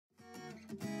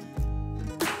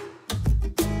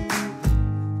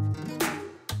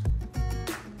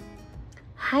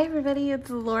Hi everybody, it's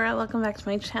Laura. Welcome back to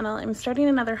my channel. I'm starting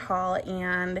another haul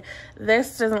and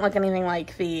this doesn't look anything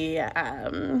like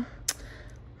the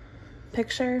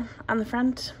picture on the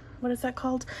front. What is that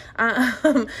called?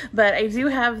 But I do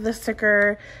have the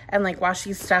sticker and like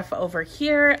washi stuff over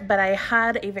here, but I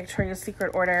had a Victoria's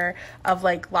Secret order of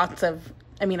like lots of,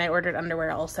 I ordered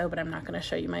underwear also, but I'm not going to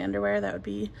show you my underwear. That would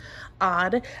be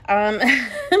odd.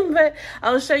 But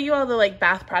I'll show you all the like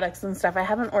bath products and stuff. I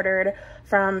haven't ordered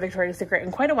from Victoria's Secret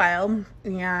in quite a while,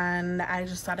 and I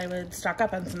just thought I would stock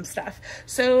up on some stuff.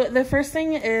 So the first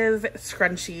thing is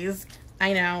scrunchies.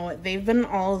 I know they've been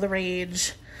all the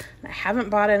rage. I haven't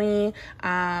bought any,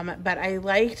 but I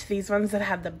liked these ones that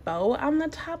had the bow on the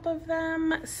top of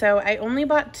them. So I only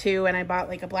bought two, and I bought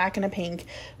like a black and a pink,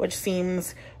 which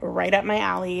seems right up my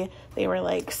alley. They were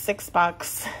like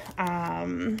 $6,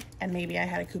 and maybe I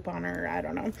had a coupon or I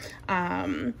don't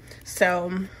know.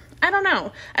 So I don't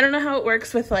know. I don't know how it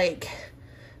works with like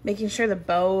making sure the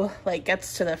bow like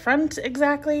gets to the front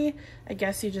exactly. I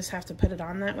guess you just have to put it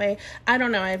on that way. I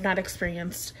don't know. I have not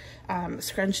experienced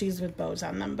scrunchies with bows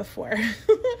on them before.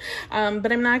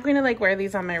 But I'm not going to like wear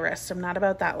these on my wrist. I'm not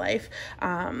about that life.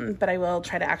 But I will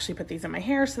try to actually put these in my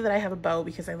hair so that I have a bow,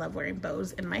 because I love wearing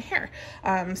bows in my hair.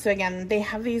 So again, they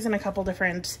have these in a couple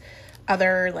different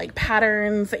other like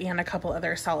patterns and a couple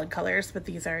other solid colors, but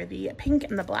these are the pink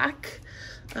and the black.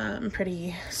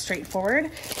 Pretty straightforward.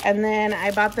 And then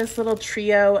I bought this little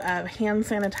trio of hand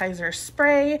sanitizer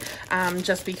spray,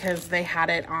 just because they had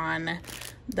it on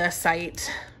the site.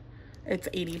 It's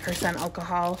 80%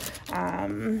 alcohol,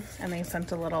 and they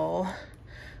sent a little,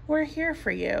 "We're here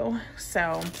for you."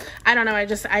 So I don't know,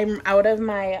 I'm out of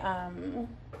my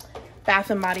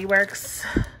Bath and Body Works,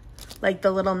 like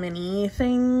the little mini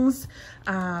things.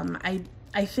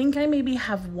 I think I maybe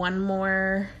have one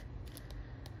more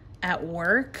at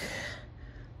work,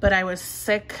 but I was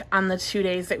sick on the 2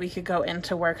 days that we could go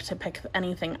into work to pick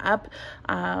anything up,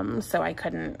 so I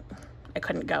couldn't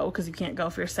go, because you can't go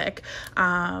if you're sick.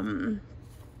 Not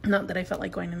that I felt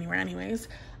like going anywhere anyways.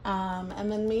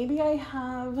 And then maybe I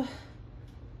have,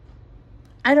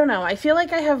 I don't know, I feel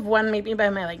like I have one maybe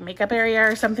by my like makeup area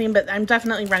or something, but I'm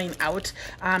definitely running out,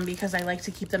 because I like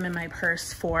to keep them in my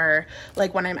purse for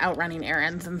like when I'm out running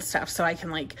errands and stuff, so I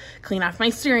can like clean off my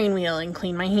steering wheel and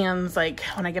clean my hands like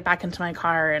when I get back into my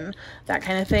car and that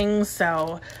kind of thing.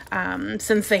 So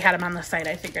since they had them on the site,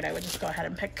 I figured I would just go ahead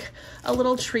and pick a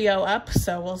little trio up,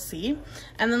 so we'll see.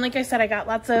 And then like I said, I got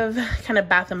lots of kind of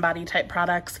Bath and Body type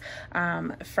products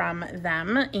from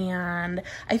them, and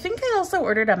I think I also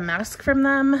ordered a mask from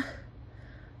them,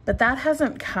 but that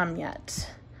hasn't come yet.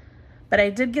 But I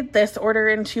did get this order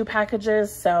in 2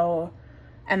 packages, so,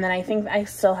 and then I think I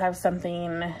still have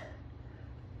something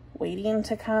waiting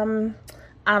to come.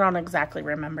 I don't exactly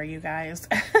remember, you guys.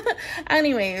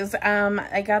 Anyways,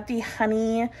 I got the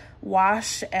honey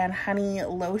wash and honey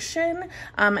lotion.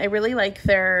 I really like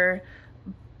their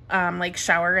like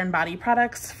shower and body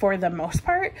products for the most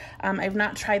part. I've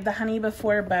not tried the honey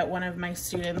before, but one of my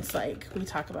students, like, we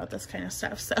talk about this kind of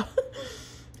stuff, so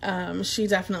she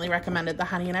definitely recommended the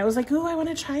honey, and I was like, ooh, I want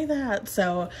to try that.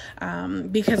 So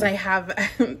because I have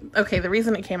okay, the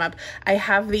reason it came up, I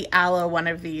have the aloe one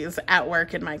of these at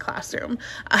work in my classroom.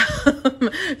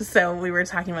 So we were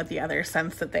talking about the other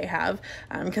scents that they have,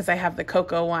 because I have the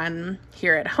cocoa one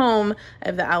here at home, I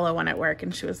have the aloe one at work,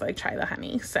 and she was like, try the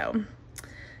honey. So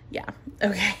yeah,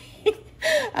 okay.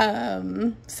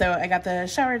 So I got the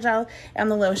shower gel and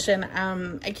the lotion.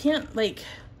 I can't like,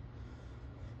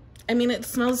 it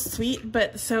smells sweet,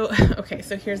 but so, okay,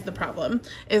 so here's the problem,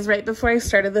 is right before I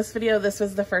started this video, this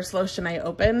was the first lotion I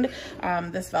opened,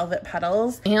 this Velvet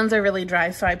Petals. Hands are really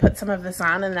dry, so I put some of this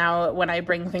on, and now when I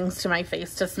bring things to my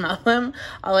face to smell them,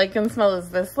 all I can smell is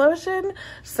this lotion.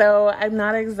 So I'm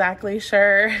not exactly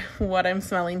sure what I'm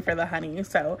smelling for the honey,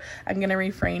 so I'm gonna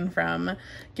refrain from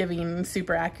giving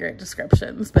super accurate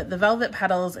descriptions. But the Velvet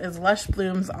Petals is Lush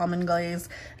Blooms Almond Glaze,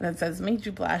 and it says made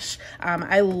you blush.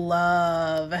 I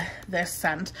love this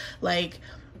scent, like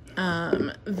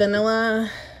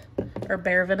vanilla or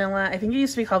bare vanilla. I think it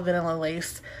used to be called Vanilla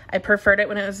Lace. I preferred it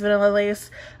when it was Vanilla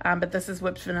Lace, but this is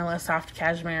Whipped Vanilla Soft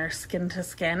Cashmere Skin to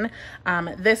Skin.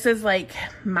 This is like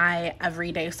my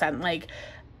everyday scent. Like,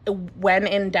 when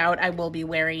in doubt, I will be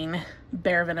wearing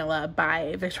Bare Vanilla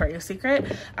by Victoria's Secret,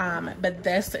 but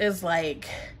this is like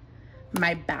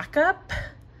my backup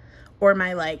or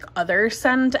my like other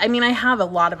scent. I have a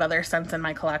lot of other scents in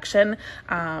my collection,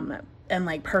 and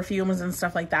like perfumes and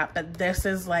stuff like that, but this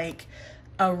is like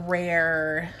a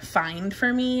rare find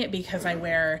for me because I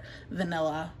wear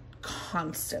vanilla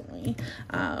constantly.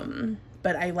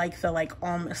 but I like the like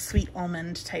sweet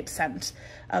almond type scent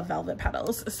of Velvet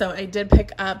Petals. So I did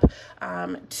pick up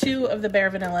 2 of the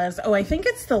Bare Vanillas. Oh, I think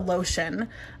it's the lotion,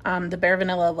 the Bare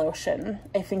Vanilla lotion.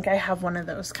 I think I have one of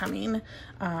those coming.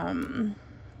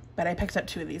 But I picked up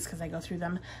 2 of these because I go through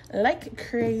them like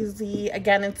crazy.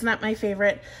 Again, it's not my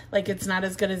favorite. Like, it's not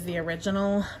as good as the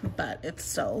original, but it's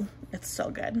still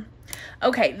good.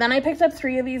 Okay, then I picked up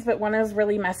 3 of these, but one is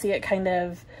really messy. It kind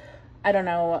of, I don't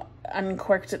know,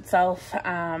 uncorked itself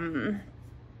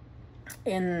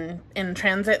in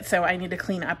transit, so I need to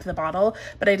clean up the bottle.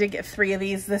 But I did get 3 of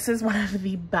these. This is one of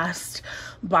the best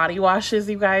body washes,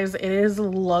 you guys. It is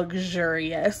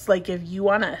luxurious. Like, if you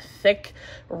want a thick,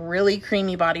 really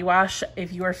creamy body wash,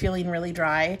 if you are feeling really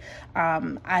dry,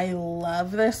 I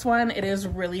love this one. It is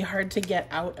really hard to get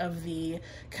out of the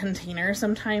container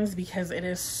sometimes because it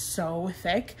is so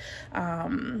thick,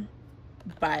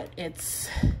 but it's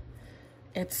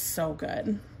so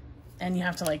good. And you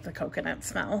have to like the coconut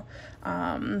smell.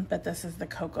 But this is the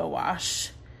Cocoa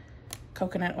Wash.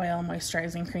 Coconut Oil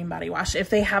Moisturizing Cream Body Wash. If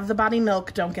they have the body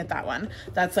milk, don't get that one.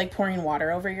 That's like pouring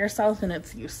water over yourself and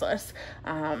it's useless.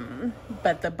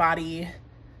 But the body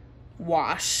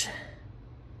wash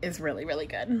is really, really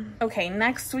good. Okay,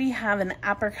 next we have an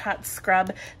apricot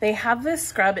scrub. They have this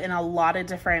scrub in a lot of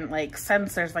different like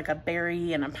scents. There's like a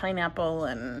berry and a pineapple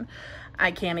and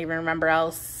I can't even remember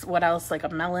what else, like a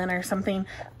melon or something.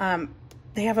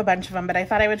 They have a bunch of them, but I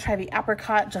thought I would try the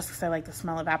apricot just because I like the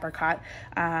smell of apricot.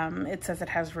 It says it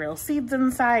has real seeds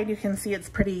inside. You can see it's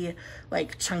pretty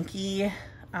like chunky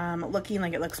looking,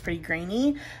 like it looks pretty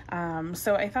grainy.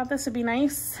 So I thought this would be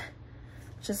nice.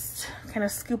 Just kind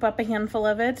of scoop up a handful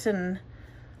of it and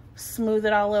smooth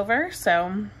it all over.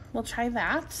 So we'll try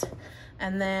that.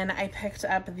 And then I picked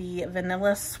up the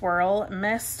Vanilla Swirl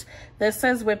Mist. This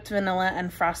says whipped vanilla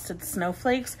and frosted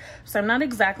snowflakes. So I'm not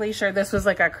exactly sure. This was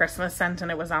like a Christmas scent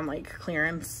and it was on like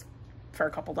clearance for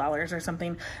a couple dollars or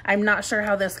something. I'm not sure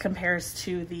how this compares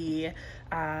to the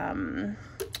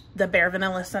Bare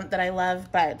Vanilla scent that I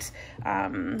love, but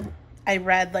I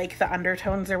read like the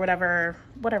undertones or whatever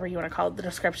you want to call it, the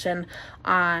description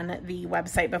on the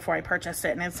website before I purchased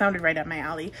it, and it sounded right up my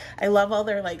alley. I love all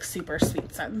their like super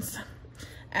sweet scents.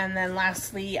 And then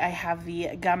lastly, I have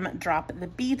the Gumdrop The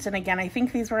Beat. And again, I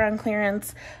think these were on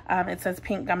clearance. It says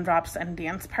pink gumdrops and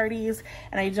dance parties.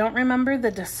 And I don't remember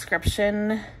the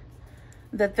description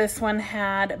that this one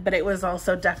had, but it was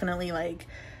also definitely like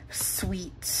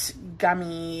sweet,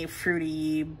 gummy,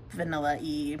 fruity,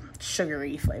 vanilla-y,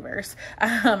 sugary flavors,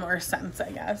 or scents,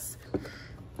 I guess.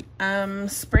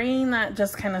 Spraying that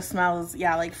just kind of smells,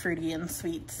 yeah, like fruity and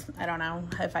sweet. I don't know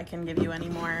if I can give you any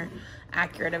more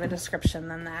accurate of a description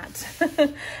than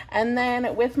that. And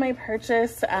then with my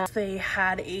purchase, they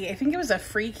had I think it was a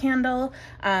free candle,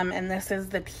 and this is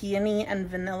the Peony and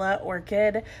Vanilla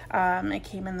Orchid. It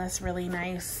came in this really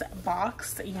nice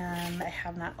box, and I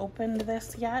have not opened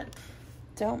this yet.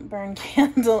 Don't burn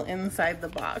candle inside the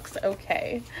box.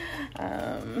 Okay.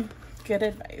 Good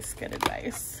advice, good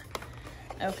advice.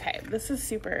 Okay, this is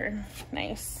super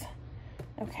nice.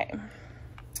 Okay,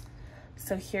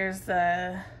 so here's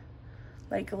the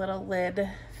like little lid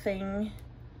thing.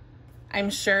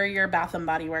 I'm sure your Bath and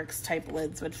Body Works type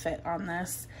lids would fit on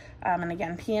this. And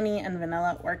again, Peony and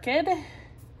Vanilla Orchid.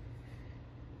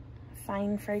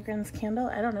 Fine fragrance candle,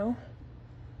 I don't know.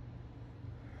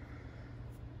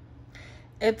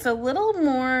 It's a little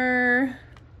more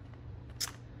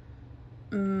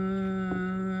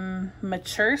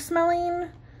mature smelling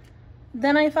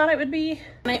than I thought it would be.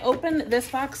 When I opened, this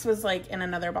box was like in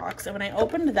another box, and when I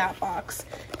opened that box,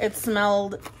 it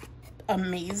smelled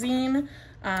amazing.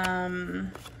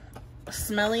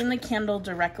 Smelling the candle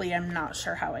directly, I'm not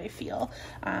sure how I feel,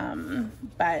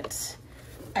 but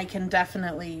I can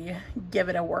definitely give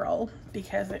it a whirl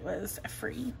because it was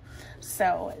free.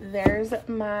 So there's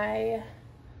my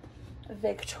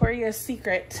Victoria's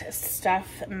Secret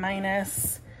stuff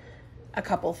minus a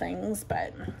couple things,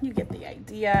 but you get the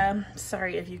idea.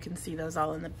 Sorry if you can see those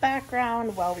all in the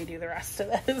background while we do the rest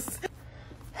of this.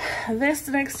 This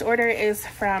next order is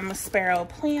from Sparrow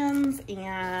Plans,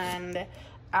 and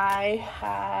I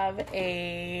have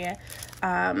a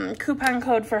coupon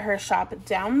code for her shop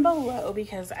down below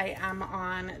because I am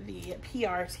on the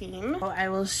PR team. So I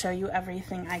will show you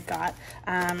everything I got.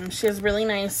 She has really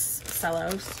nice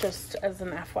cellos, just as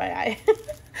an FYI.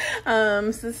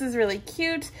 So this is really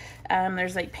cute.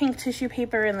 There's like pink tissue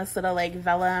paper and this little like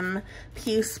vellum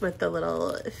piece with the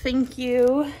little thank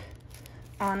you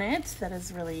on it. That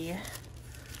is really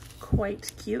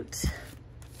quite cute.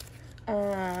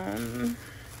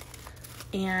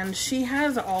 And she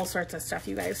has all sorts of stuff,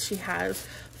 you guys. She has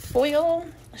foil,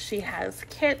 she has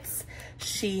kits,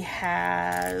 she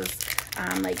has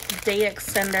like day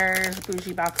extenders,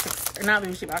 bougie box, or not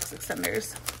bougie box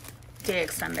extenders, day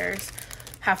extenders,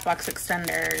 half box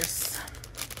extenders,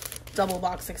 double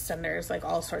box extenders, like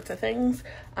all sorts of things.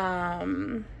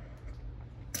 And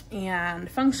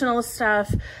functional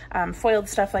stuff, foiled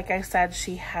stuff, like I said,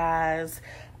 she has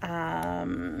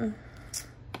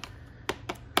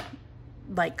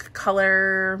like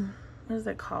color, what is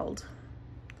it called?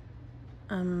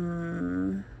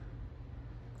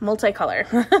 Multicolor.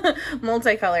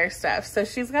 Multicolor stuff. So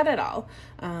she's got it all.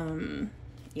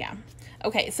 Yeah.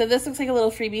 Okay, so this looks like a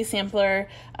little freebie sampler.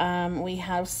 We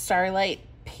have Starlight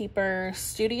Paper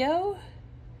Studio.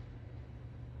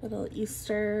 Little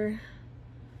Easter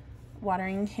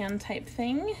watering can type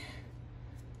thing.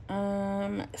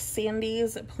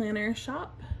 Sandy's Planner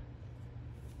Shop.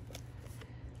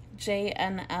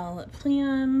 JNL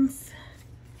Plans.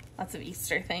 Lots of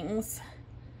Easter things.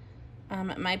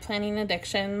 My Planning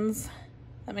Addictions.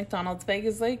 That McDonald's bag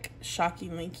is like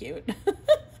shockingly cute.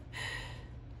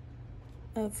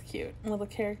 That's cute. Little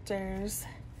characters.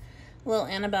 Little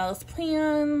Annabelle's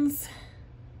Plans.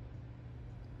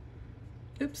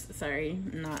 Oops, sorry,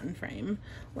 not in frame.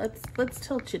 Let's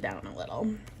tilt you down a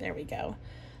little. There we go.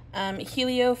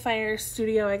 Helio Fire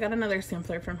Studio. I got another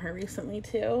sampler from her recently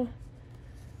too.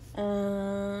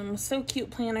 So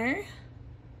Cute Planner.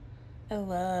 I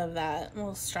love that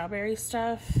little strawberry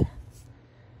stuff.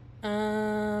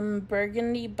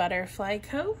 Burgundy Butterfly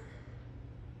Co.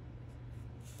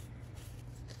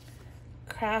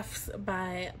 Crafts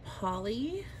by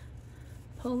Polly.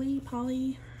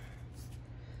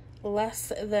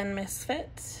 Less Than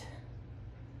Misfit.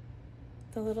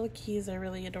 The little keys are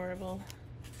really adorable.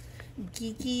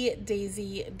 Geeky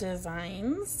Daisy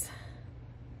Designs.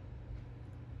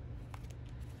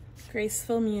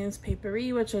 Graceful Muse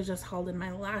Papery, which I just hauled in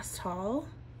my last haul.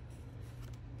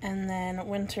 And then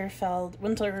Winterfield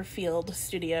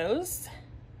Studios.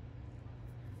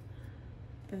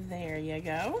 There you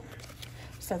go.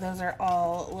 So those are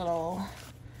all little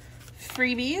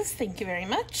freebies. Thank you very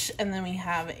much. And then we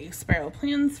have a Sparrow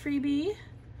Plans freebie.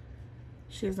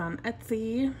 She's on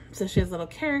Etsy. So she has little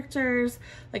characters.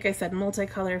 Like I said,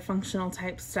 multicolor, functional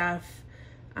type stuff.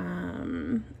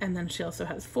 And then she also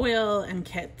has foil and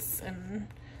kits and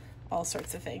all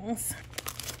sorts of things.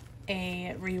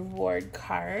 A reward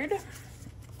card.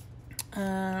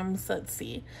 So let's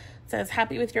see. It says,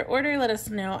 happy with your order. Let us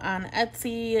know on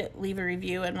Etsy. Leave a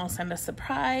review and we'll send a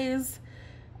surprise.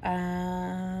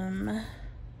 Yeah.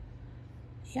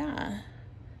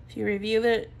 If you review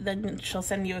it, then she'll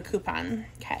send you a coupon.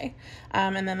 Okay.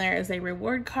 And then there is a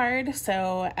reward card.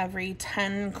 So every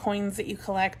 10 coins that you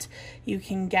collect, you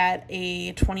can get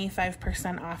a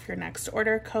 25% off your next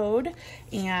order code.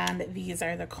 And these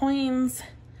are the coins.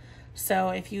 So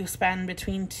if you spend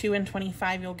between 2 and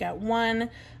 25, you'll get 1.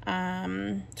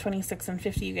 26 and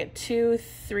 50, you get 2.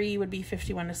 3 would be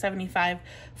 51 to 75.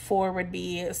 4 would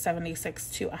be 76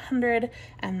 to 100.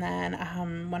 And then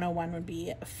 101 would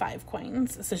be 5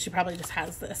 coins. So she probably just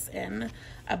has this in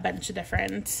a bunch of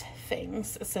different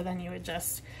things. So then you would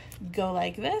just go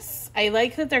like this. I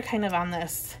like that they're kind of on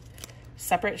this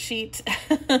separate sheet.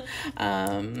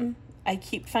 I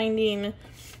keep finding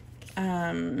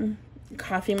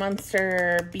Coffee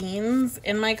Monster beans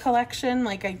in my collection.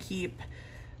 Like I keep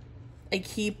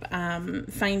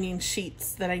finding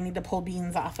sheets that I need to pull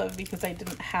beans off of because I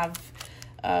didn't have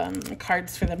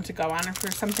cards for them to go on or for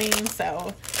something.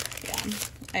 So yeah,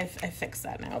 I fixed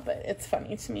that now, but it's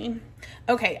funny to me.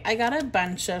 Okay, I got a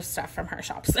bunch of stuff from her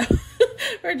shop, so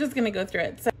we're just gonna go through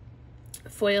it. So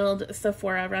foiled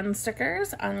Sephora run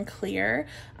stickers on clear,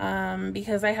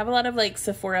 because I have a lot of like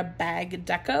Sephora bag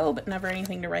deco, but never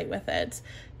anything to write with it.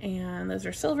 And those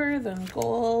are silver, then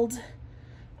gold.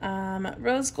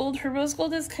 Rose gold. Her rose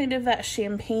gold is kind of that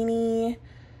champagne-y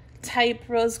type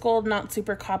rose gold, not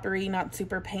super coppery, not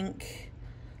super pink,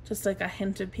 just like a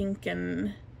hint of pink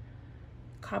and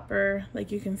copper.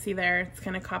 Like you can see there, it's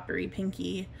kind of coppery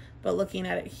pinky, but looking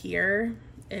at it here,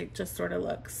 it just sort of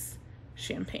looks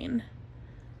champagne.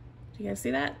 Do you guys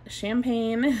see that?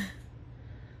 Champagne,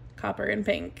 copper and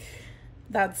pink.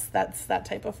 That's that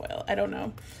type of foil. I don't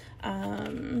know.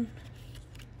 And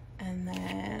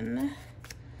then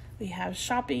we have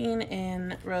shopping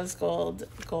in rose gold,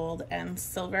 gold, and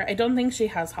silver. I don't think she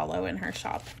has hollow in her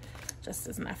shop, just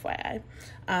as an FYI.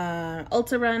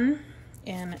 Ulta Run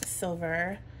in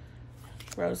silver,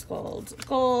 rose gold,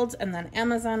 gold, and then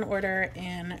Amazon order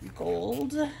in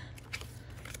gold,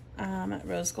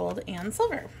 rose gold, and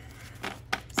silver.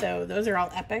 So those are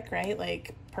all epic, right?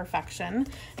 Like perfection.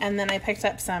 And then I picked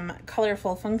up some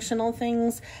colorful functional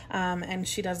things, and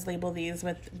she does label these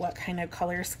with what kind of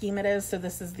color scheme it is. So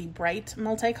this is the bright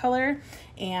multicolor,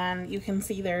 and you can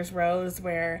see there's rows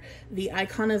where the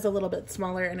icon is a little bit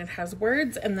smaller and it has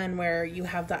words, and then where you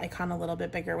have the icon a little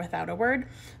bit bigger without a word.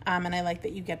 And I like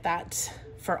that you get that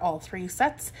for all 3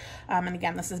 sets. And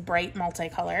again, this is bright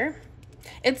multicolor.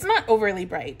 It's not overly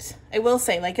bright, I will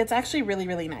say. Like, it's actually really,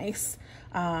 really nice.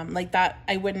 Like that,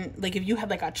 I wouldn't, like if you had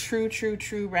like a true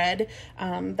red,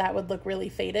 that would look really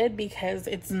faded because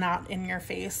it's not in your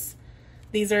face.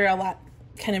 These are a lot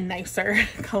kind of nicer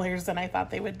colors than I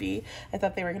thought they would be. I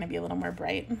thought they were going to be a little more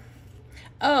bright.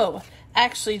 Oh,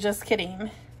 actually, just kidding.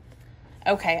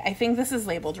 Okay, I think this is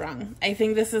labeled wrong. I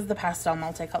think this is the pastel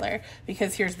multicolor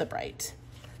because here's the bright.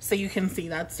 So you can see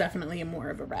that's definitely more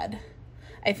of a red.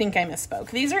 I think I misspoke.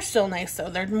 These are still nice though.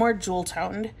 They're more jewel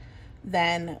toned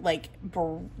than like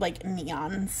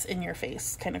neons in your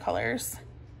face kind of colors.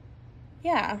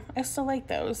 Yeah, I still like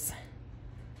those.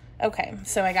 Okay,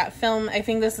 so I got film. I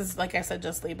think this is, like I said,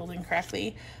 just labeled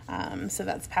incorrectly. So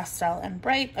that's pastel and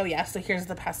bright. Oh yeah, so here's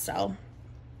the pastel.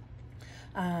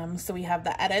 So we have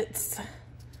the edits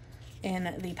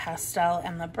in the pastel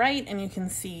and the bright, and you can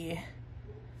see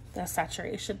the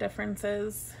saturation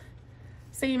differences.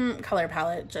 Same color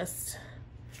palette, just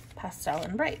pastel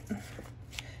and bright.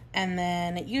 And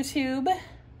then YouTube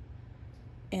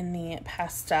in the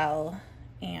pastel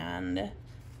and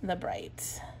the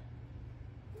bright.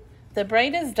 The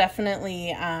bright is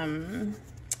definitely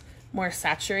more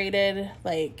saturated,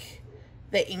 like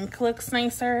the ink looks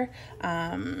nicer,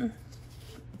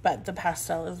 but the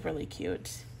pastel is really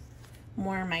cute.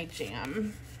 More my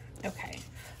jam. Okay,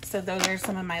 so those are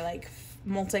some of my like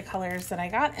multicolors that I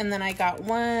got. And then I got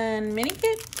one mini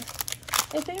kit,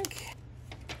 I think.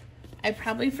 I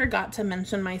probably forgot to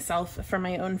mention myself for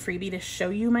my own freebie to show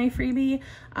you my freebie.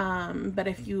 But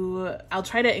if you, I'll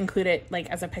try to include it like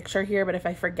as a picture here, but if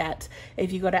I forget,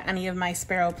 if you go to any of my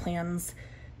Sparrow Plans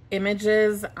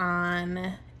images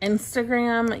on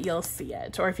Instagram, you'll see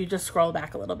it. Or if you just scroll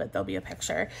back a little bit, there'll be a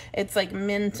picture. It's like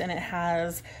mint and it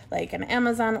has like an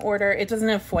Amazon order. It doesn't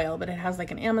have foil, but it has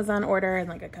like an Amazon order and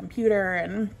like a computer,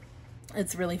 and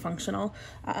it's really functional.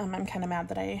 I'm kind of mad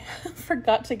that I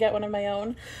forgot to get one of my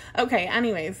own. Okay,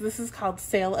 anyways, this is called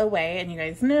Sail Away, and you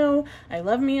guys know I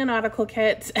love me a nautical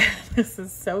kit. This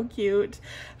is so cute.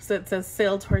 So it says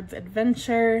sail towards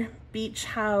adventure, beach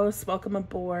house, welcome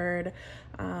aboard.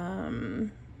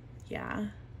 Yeah,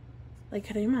 like,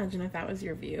 could you imagine if that was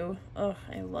your view? Oh,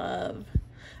 I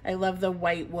love the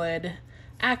white wood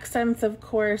accents, of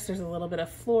course. There's a little bit of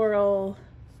floral.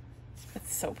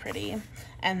 It's so pretty.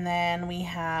 And then we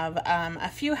have a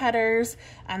few headers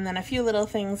and then a few little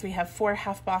things. We have 4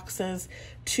 half boxes,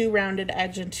 2 rounded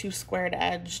edge and 2 squared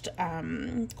edged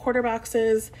quarter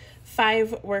boxes,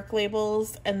 5 work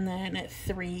labels, and then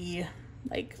 3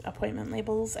 like appointment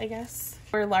labels, I guess.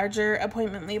 For larger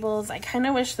appointment labels, I kind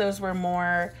of wish those were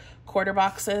more quarter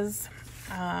boxes,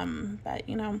 but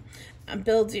you know,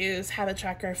 bill dues, habit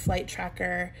tracker, flight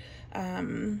tracker.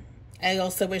 I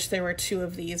also wish there were 2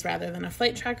 of these rather than a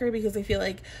flight tracker, because I feel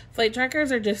like flight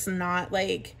trackers are just not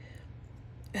like,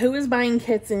 who is buying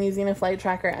kits and using a flight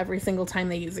tracker every single time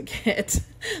they use a kit?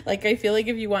 Like, I feel like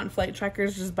if you want flight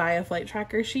trackers, just buy a flight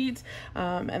tracker sheet,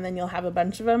 and then you'll have a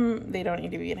bunch of them. They don't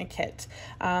need to be in a kit.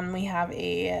 We have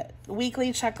a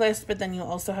weekly checklist, but then you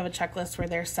also have a checklist where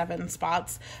there's 7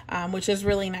 spots, which is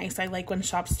really nice. I like when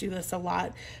shops do this a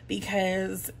lot,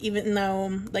 because even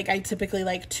though like I typically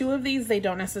like 2 of these, they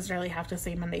don't necessarily have to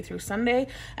say Monday through Sunday,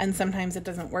 and sometimes it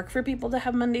doesn't work for people to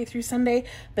have Monday through Sunday,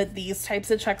 but these types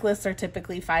of checklists are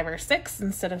typically 5 or 6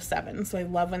 instead of 7. So I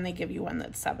love when they give you one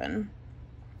that's 7.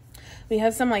 We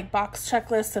have some like box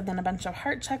checklists and then a bunch of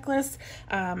heart checklists.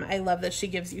 I love that she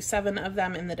gives you 7 of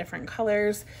them in the different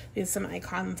colors. We have some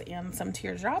icons and some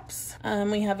teardrops.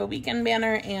 We have a weekend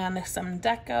banner and some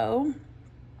deco.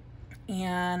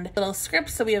 And little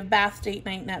scripts. So we have bath, date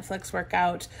night, Netflix,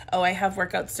 workout. Oh, I have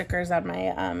workout stickers on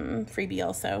my freebie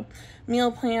also.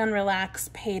 Meal plan, relax,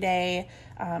 payday,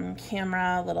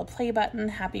 camera, little play button,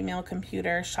 happy meal,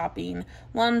 computer, shopping,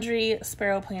 laundry,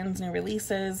 Sparrow Plans, new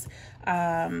releases,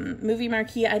 movie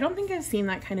marquee. I don't think I've seen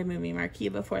that kind of movie marquee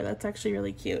before. That's actually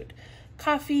really cute.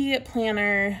 Coffee,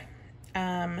 planner,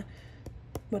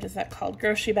 what is that called?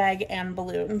 Grocery bag and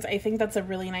balloons. I think that's a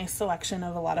really nice selection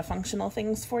of a lot of functional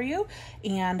things for you,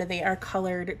 and they are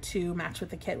colored to match with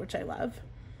the kit, which I love.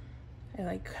 I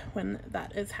like when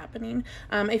that is happening.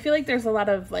 I feel like there's a lot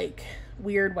of like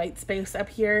weird white space up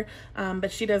here,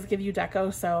 but she does give you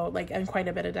deco, so like, and quite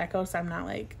a bit of deco, so I'm not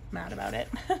like mad about it.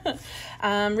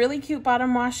 Really cute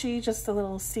bottom washi, just the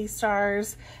little sea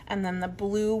stars, and then the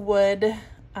blue wood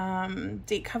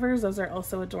date covers, those are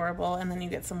also adorable, and then you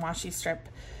get some washi strip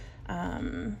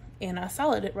in a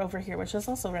solid over here, which is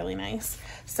also really nice.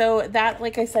 So that,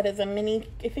 like I said, is a mini,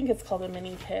 I think it's called a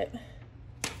mini kit.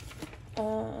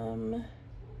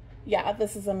 Yeah,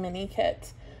 this is a mini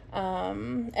kit.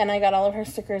 And I got all of her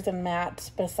stickers in matte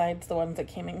besides the ones that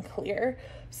came in clear.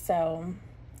 So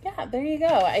yeah, there you go.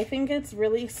 I think it's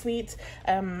really sweet.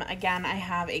 Again, I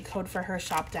have a code for her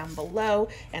shop down below,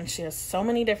 and she has so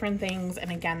many different things.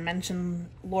 And again, mention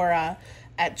Laura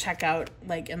at checkout,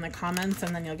 like in the comments,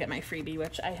 and then you'll get my freebie,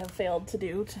 which I have failed to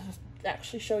do to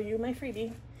actually show you my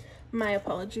freebie. My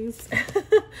apologies.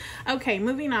 Okay,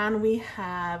 moving on, we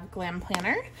have Glam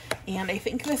Planner, and I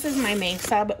think this is my May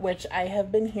sub, which I have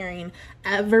been hearing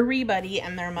everybody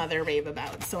and their mother rave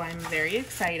about, so I'm very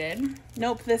excited.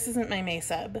 Nope, this isn't my May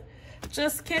sub.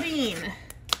 Just kidding.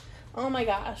 Oh my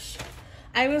gosh.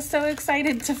 I was so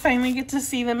excited to finally get to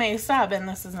see the May sub, and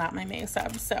this is not my May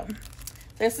sub, so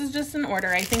this is just an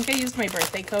order. I think I used my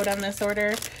birthday code on this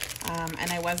order,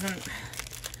 and I wasn't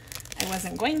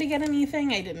going to get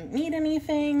anything. I didn't need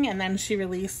anything. And then she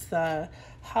released the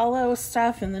Hollow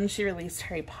stuff, and then she released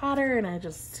Harry Potter, and I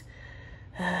just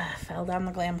fell down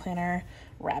the Glam Planner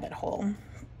rabbit hole.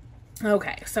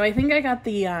 Okay, so I think I got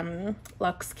the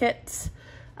Luxe kit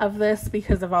of this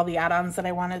because of all the add-ons that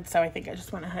I wanted, so I think I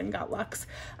just went ahead and got Luxe.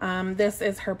 This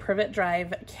is her Privet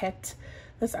Drive kit.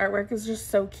 This artwork is just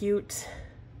so cute.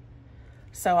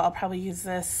 So I'll probably use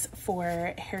this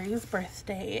for Harry's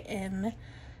birthday in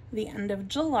the end of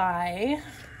July.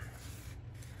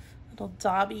 Little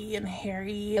Dobby and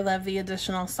Harry. I love the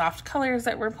additional soft colors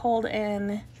that were pulled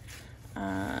in.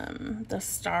 The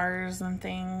stars and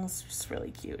things, just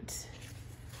really cute.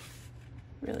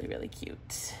 Really, really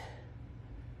cute.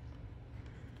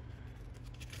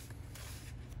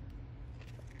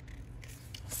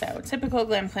 So typical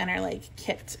Glam Planner like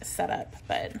kit setup,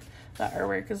 but the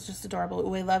artwork is just adorable.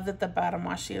 Ooh, I love that the bottom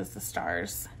washi is the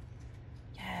stars.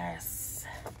 Yes.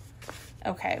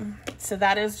 Okay, so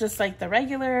that is just like the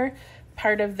regular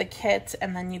part of the kit,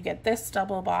 and then you get this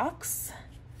double box,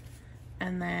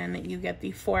 and then you get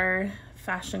the 4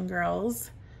 fashion girls,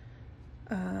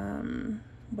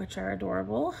 which are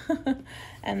adorable,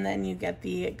 and then you get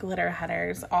the glitter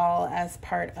headers all as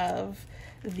part of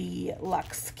the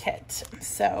Luxe kit.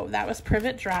 So that was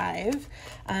Privet Drive,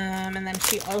 and then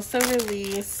she also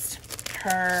released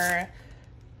her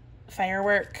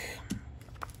firework,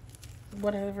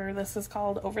 whatever this is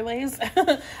called, overlays.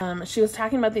 She was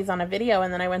talking about these on a video,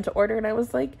 and then I went to order and I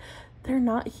was like, they're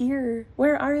not here.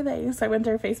 Where are they? So I went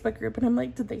to her Facebook group and I'm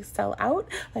like, did they sell out?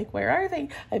 Like, where are they?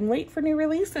 I'm late for new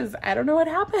releases. I don't know what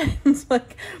happened.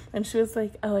 Like, and she was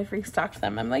like, oh, I've restocked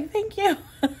them. I'm like, thank you.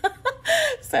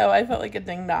 So I felt like a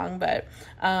ding dong, but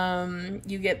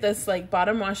you get this like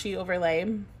bottom washi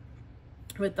overlay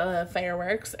with the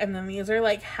fireworks, and then these are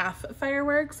like half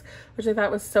fireworks, which I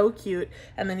thought was so cute.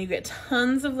 And then you get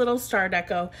tons of little star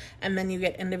deco, and then you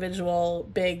get individual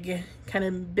big, kind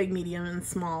of big, medium, and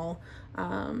small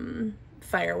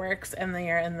fireworks, and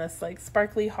they are in this like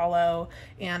sparkly hollow.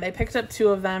 And I picked up 2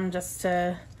 of them just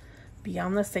to be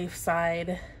on the safe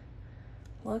side.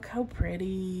 Look how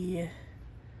pretty.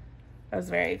 I was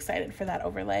very excited for that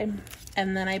overlay.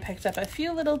 And then I picked up a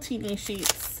few little teeny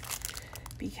sheets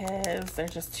because they're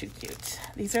just too cute.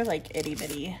 These are like itty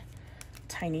bitty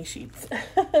tiny sheets.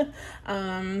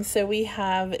 So we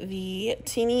have the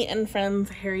Teeny and Friends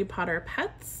Harry Potter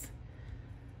pets.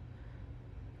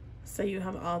 So you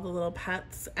have all the little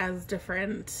pets as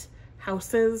different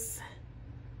houses.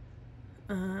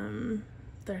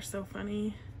 They're so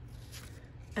funny.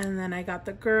 And then I got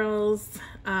the girls.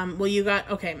 Well, you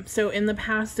got, okay, so in the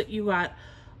past you got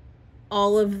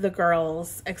all of the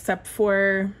girls except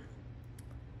for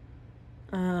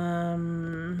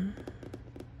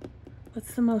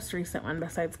what's the most recent one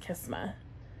besides Kisma?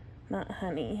 Not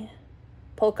Honey.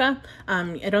 Polka?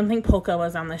 I don't think Polka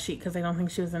was on the sheet because I don't think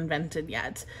she was invented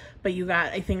yet. But you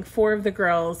got, I think, 4 of the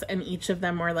girls, and each of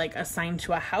them were like assigned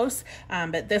to a house.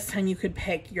 But this time you could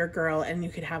pick your girl and you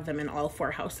could have them in all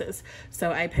 4 houses.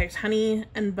 So I picked Honey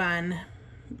and Bun.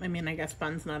 I mean, I guess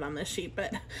Bun's not on this sheet,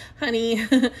 but Honey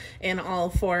in all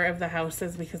 4 of the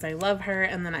houses because I love her.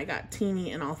 And then I got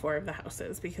Teeny in all 4 of the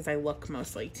houses because I look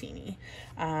most like Teeny.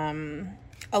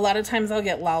 A lot of times I'll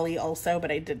get Lolly also,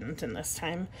 but I didn't in this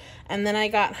time. And then I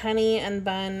got Honey and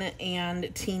Bun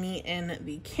and Teeny in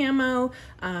the camo.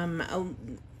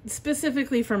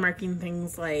 specifically for marking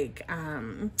things like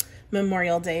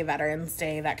Memorial Day, Veterans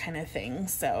Day, that kind of thing.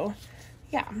 So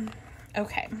yeah,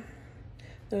 okay.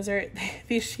 Those are,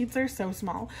 these sheets are so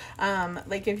small.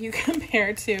 Like if you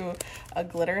compare to a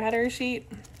glitter header sheet,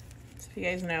 so if you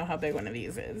guys know how big one of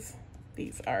these is,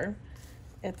 these are,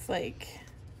 it's like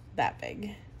that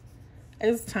big.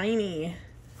 It's tiny.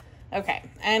 Okay,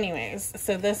 anyways,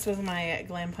 so this was my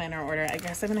glam planner order. I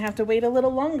guess I'm gonna have to wait a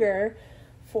little longer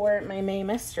for my May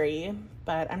mystery,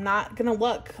 but I'm not gonna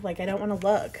look. Like, I don't wanna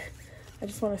look. I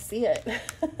just wanna see it,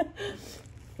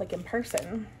 like in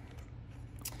person.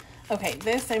 Okay,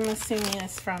 this I'm assuming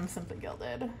is from Simply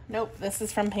Gilded. Nope, this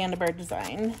is from Panda Bird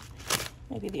Design.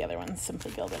 Maybe the other one's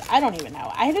Simply Gilded. I don't even know.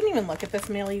 I didn't even look at this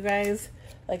mail, you guys.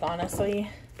 Like, honestly,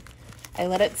 I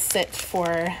let it sit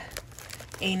for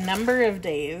a number of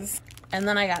days, and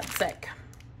then I got sick.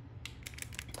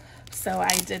 So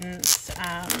I didn't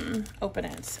open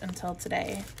it until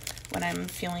today when I'm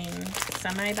feeling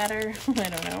semi-better. I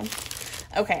don't know.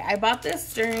 Okay, I bought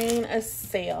this during a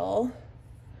sale.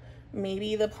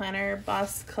 Maybe the Planner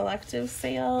Boss Collective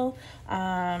sale,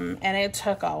 and it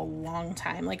took a long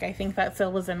time. Like, I think that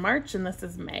sale was in March and this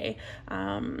is May.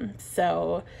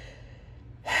 So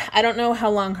I don't know how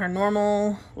long her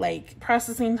normal like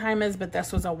processing time is, but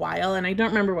this was a while, and I don't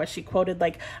remember what she quoted.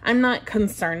 Like, I'm not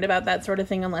concerned about that sort of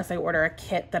thing unless I order a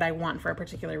kit that I want for a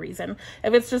particular reason.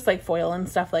 If it's just like foil and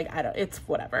stuff, like, it's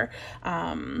whatever.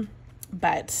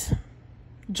 But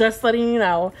just letting you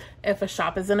know, if a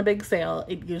shop is in a big sale,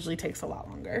 it usually takes a lot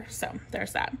longer. So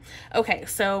there's that. Okay,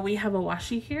 so we have a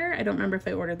washi here. I don't remember if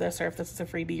I ordered this or if this is a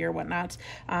freebie or whatnot,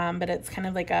 but it's kind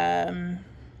of like a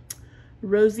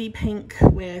rosy pink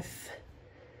with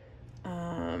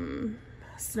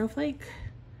snowflake.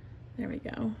 There we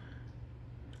go.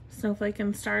 Snowflake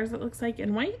and stars, it looks like,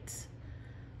 in white.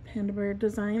 Panda Bird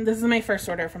Design. This is my first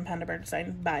order from Panda Bird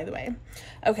Design, by the way.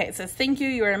 Okay, it says, thank you.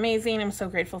 You are amazing. I'm so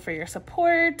grateful for your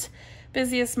support.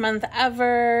 Busiest month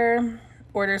ever.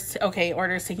 Orders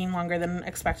taking longer than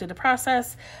expected to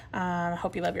process.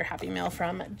 Hope you love your happy mail,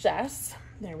 from Jess.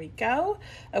 There we go.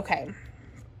 Okay.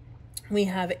 We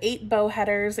have 8 bow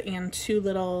headers and 2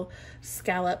 little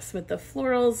scallops with the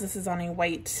florals. This is on a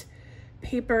white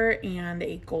paper and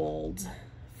a gold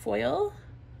foil.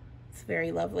 It's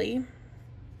very lovely.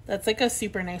 That's like a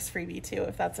super nice freebie too,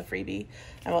 if that's a freebie.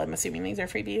 Well, I'm assuming these are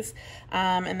freebies.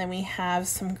 And then we have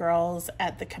some girls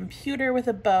at the computer with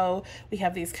a bow. We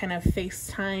have these kind of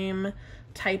FaceTime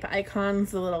type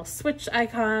icons, the little switch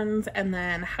icons, and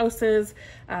then houses,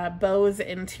 bows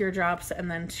and teardrops,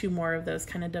 and then 2 more of those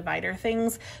kind of divider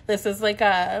things. This is like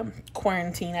a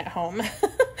quarantine at home.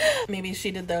 Maybe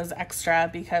she did those extra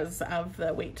because of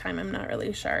the wait time, I'm not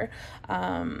really sure.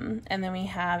 And then we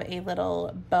have a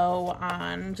little bow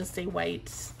on just a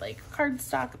white like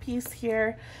cardstock piece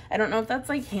here. I don't know if that's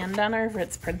like hand done or if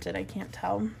it's printed, I can't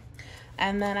tell.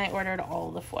 And then I ordered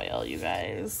all the foil, you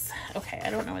guys. Okay,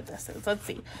 I don't know what this is. Let's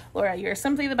see. Laura, you're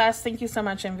simply the best. Thank you so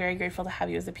much. I'm very grateful to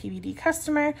have you as a PBD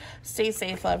customer. Stay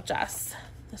safe. Love, Jess.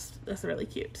 This is really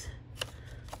cute.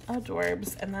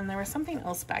 Adorbs. And then there was something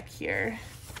else back here.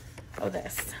 Oh,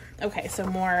 this. Okay, so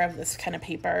more of this kind of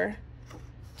paper.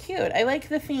 Cute. I like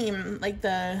the theme, like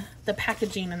the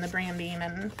packaging and the branding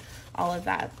and all of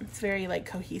that. It's very like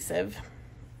cohesive.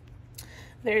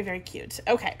 Very, very cute.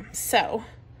 Okay, so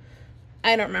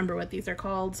I don't remember what these are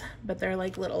called, but they're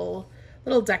like little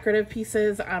decorative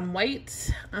pieces on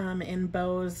white, in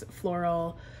bows,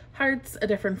 floral, hearts, a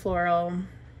different floral,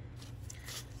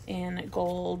 in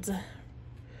gold,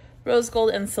 rose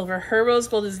gold, and silver. Her rose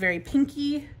gold is very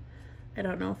pinky. I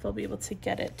don't know if I'll be able to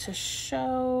get it to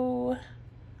show.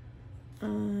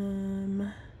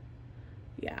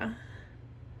 Yeah.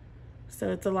 So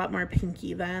it's a lot more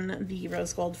pinky than the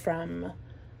rose gold from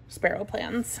Sparrow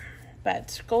Plans.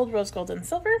 But gold, rose gold, and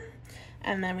silver.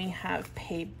 And then we have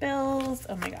pay bills.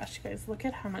 Oh my gosh, you guys, look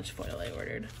at how much foil I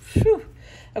ordered. Whew.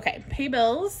 Okay, pay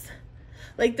bills.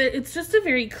 Like, it's just a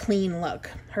very clean look.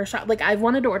 Her shop, like, I've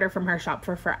wanted to order from her shop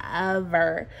for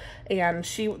forever. And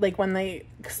she, like, when the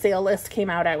sale list came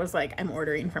out, I was like, I'm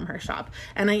ordering from her shop.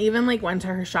 And I even, like, went to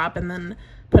her shop and then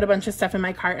put a bunch of stuff in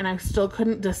my cart, and I still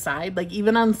couldn't decide, like,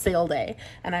 even on sale day.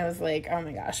 And I was like, oh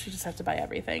my gosh, you just have to buy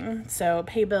everything. So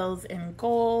pay bills in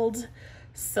gold,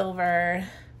 silver,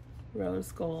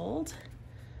 rose gold,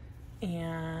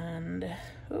 and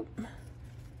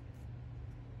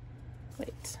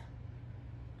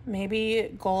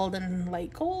maybe gold and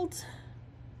light gold.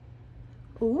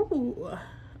 Ooh,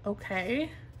 okay.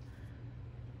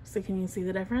 So can you see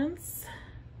the difference?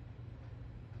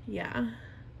 Yeah.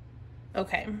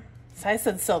 Okay, so I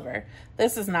said silver.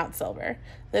 This is not silver.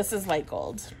 This is light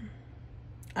gold.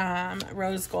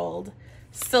 rose gold,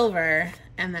 silver,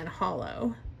 and then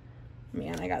hollow.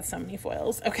 Man, I got so many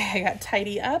foils. Okay, I got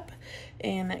Tidy Up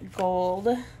in gold,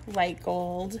 light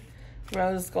gold,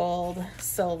 rose gold,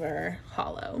 silver,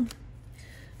 hollow.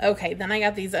 Okay, then I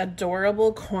got these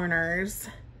adorable corners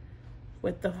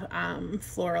with the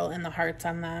floral and the hearts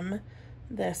on them.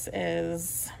 This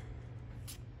is,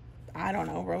 I don't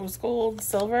know, rose gold,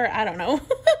 silver, I don't know.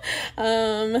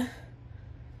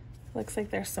 Looks like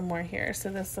there's some more here. So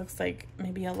this looks like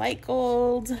maybe a light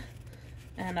gold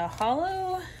and a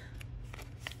hollow.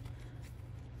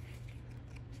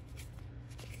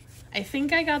 I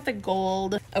think I got the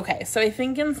gold. Okay, so I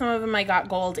think in some of them I got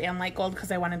gold and light gold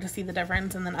because I wanted to see the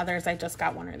difference, and then others I just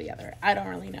got one or the other. I don't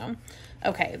really know.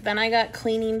 Okay, then I got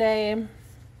Cleaning Day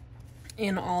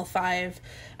in all 5.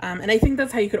 And I think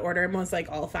that's how you could order them, was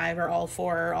like all 5 or all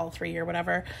 4 or all 3 or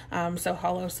whatever. So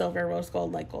hollow, silver, rose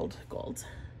gold, light gold, gold.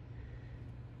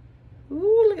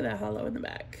 Ooh, look at that hollow in the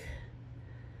back.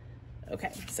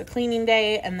 Okay, so Cleaning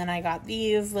Day, and then I got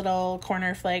these little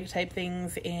corner flag type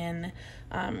things in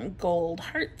gold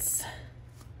hearts.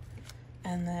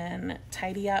 And then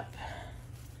Tidy Up.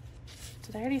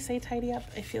 Did I already say Tidy Up?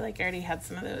 I feel like I already had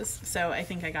some of those. So I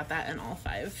think I got that in all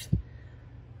 5.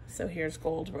 So here's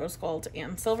gold, rose gold,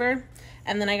 and silver.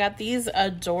 And then I got these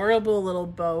adorable little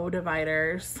bow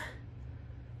dividers.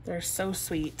 They're so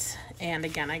sweet. And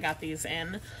again, I got these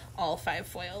in all 5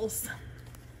 foils.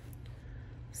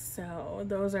 So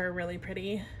those are really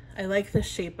pretty. I like the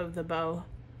shape of the bow.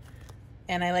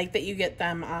 And I like that you get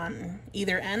them on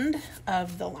either end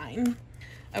of the line.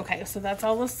 Okay, so that's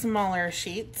all the smaller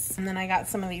sheets. And then I got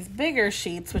some of these bigger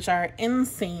sheets, which are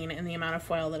insane in the amount of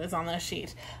foil that is on this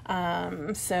sheet.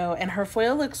 And her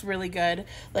foil looks really good.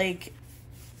 Like,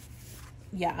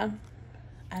 yeah,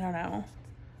 I don't know.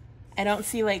 I don't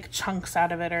see like chunks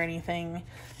out of it or anything.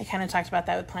 I kind of talked about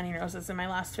that with Planting Roses in my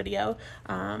last video.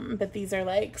 But these are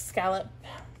like scallop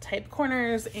type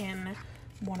corners in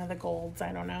one of the golds,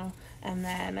 I don't know. And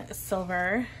then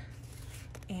silver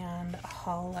and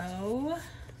hollow.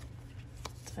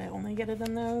 Did I only get it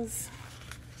in those?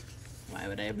 Why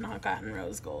would I have not gotten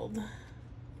rose gold?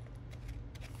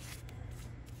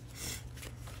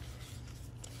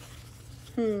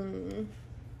 I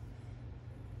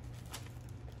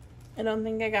don't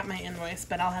think I got my invoice,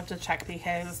 but I'll have to check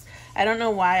because I don't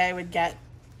know why I would get,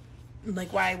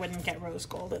 like why I wouldn't get rose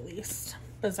gold at least.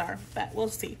 Bizarre, but we'll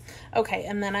see. Okay,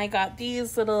 and then I got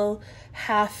these little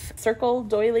half circle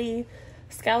doily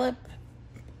scallop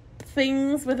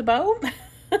things with a bow.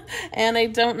 And I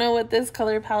don't know what this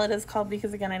color palette is called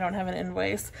because again, I don't have an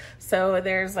invoice. So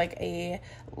there's like a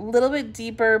little bit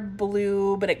deeper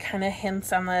blue, but it kind of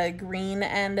hints on the green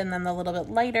end, and then the little bit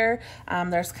lighter.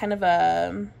 There's kind of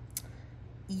a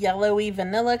yellowy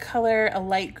vanilla color, a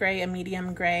light gray, a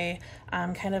medium gray,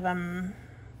 kind of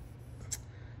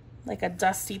like a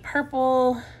dusty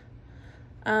purple,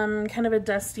 kind of a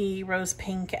dusty rose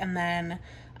pink, and then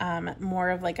more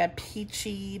of like a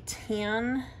peachy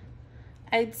tan,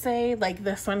 I'd say. Like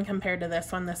this one compared to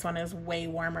this one is way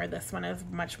warmer. This one is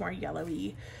much more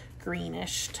yellowy,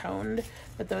 greenish toned,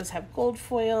 but those have gold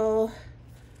foil,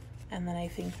 and then I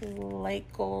think light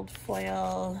gold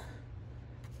foil,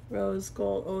 rose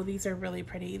gold. Oh, these are really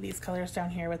pretty. These colors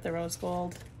down here with the rose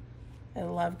gold. I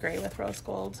love gray with rose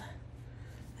gold.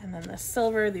 And then the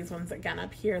silver, these ones again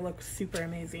up here look super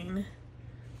amazing.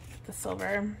 The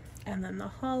silver. And then the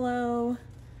hollow.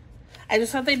 I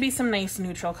just thought they'd be some nice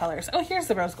neutral colors. Oh, here's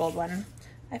the rose gold one.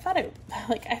 I thought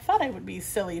I would be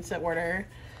silly to order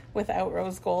without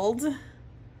rose gold.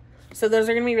 So those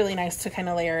are gonna be really nice to kind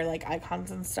of layer like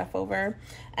icons and stuff over.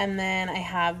 And then I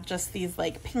have just these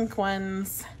like pink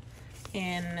ones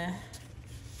in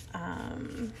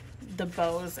the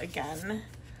bows again.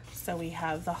 So we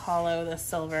have the hollow, the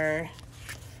silver,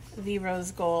 the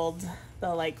rose gold, the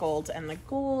light gold, and the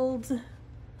gold.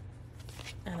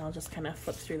 And I'll just kind of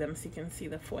flip through them so you can see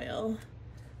the foil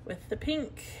with the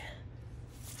pink.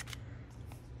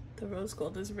 The rose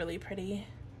gold is really pretty.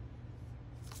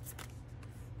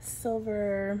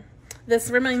 Silver.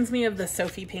 This reminds me of the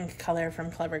Sophie pink color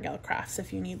from Clever Gal Crafts.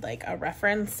 If you need like a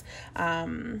reference,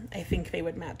 I think they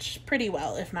would match pretty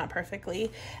well, if not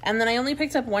perfectly. And then I only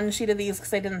picked up one sheet of these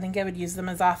because I didn't think I would use them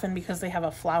as often because they have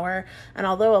a flower. And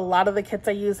although a lot of the kits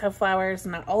I use have flowers,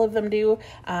 not all of them do.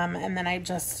 And then I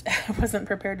just wasn't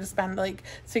prepared to spend like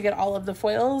to get all of the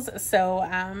foils.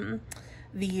 So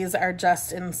these are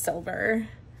just in silver,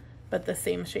 but the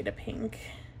same shade of pink.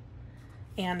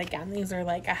 And again, these are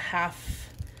like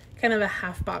kind of a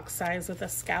half box size with a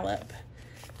scallop.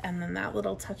 and then that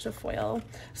little touch of foil.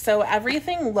 So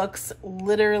everything looks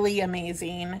literally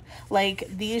amazing. Like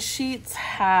these sheets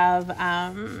have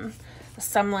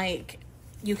some like,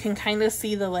 you can kind of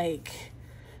see the like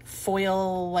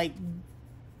foil like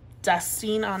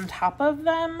dusting on top of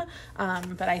them,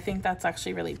 but I think that's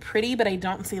actually really pretty, but I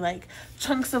don't see like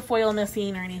chunks of foil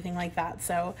missing or anything like that.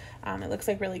 So it looks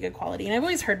like really good quality, and I've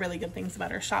always heard really good things about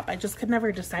her shop. I just could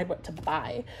never decide what to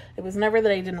buy. It was never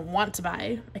that I didn't want to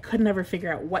buy, I could never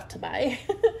figure out what to buy.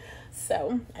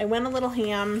 So I went a little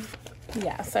ham.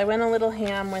 Yeah, so I went a little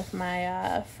ham with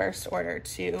my first order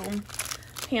to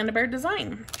Panda Bird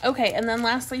design. Okay, and then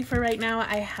lastly for right now,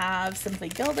 I have Simply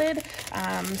Gilded.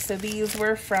 So these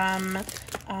were from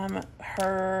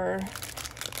her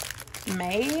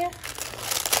May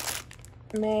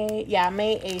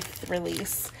 8th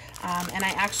release. And I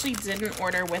actually didn't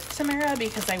order with Tamara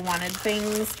because I wanted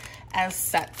things as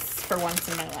sets for once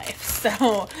in my life.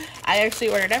 So I actually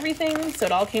ordered everything, so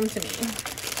it all came to me.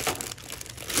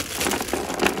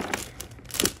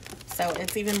 So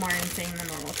it's even more insane than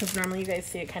normal, because normally you guys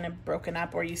see it kind of broken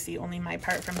up, or you see only my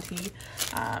part from tea.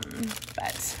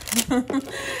 But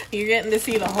you're getting to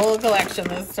see the whole collection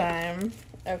this time.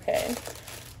 Okay,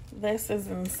 this is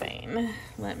insane.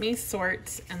 Let me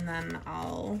sort, and then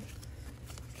I'll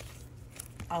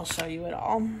show you it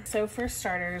all. So for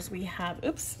starters, we have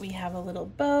a little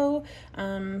bow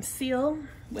seal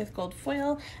with gold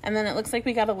foil, and then it looks like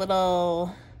we got a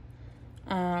little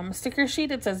sticker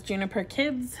sheet. It says Juniper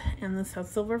Kids, and this has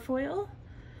silver foil.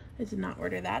 I did not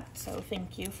order that, so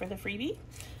thank you for the freebie.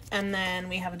 And then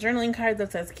we have a journaling card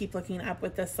that says keep looking up,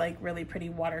 with this like really pretty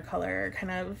watercolor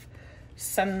kind of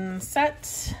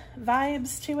sunset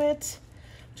vibes to it.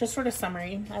 Just sort of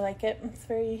summery. I like it. It's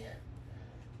very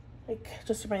like,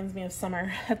 just reminds me of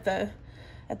summer at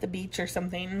the beach or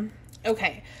something.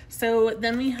 Okay, so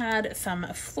then we had some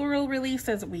floral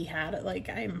releases.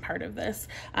 I'm part of this.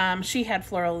 She had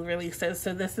floral releases.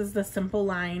 So this is the Simple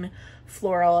Line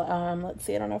floral. Let's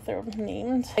see, I don't know if they're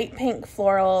named. Light pink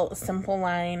floral Simple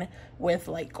Line with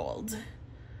light gold.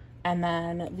 And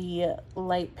then the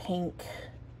light pink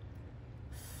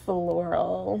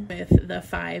floral with the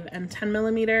 5 and 10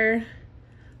 millimeter.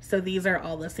 So these are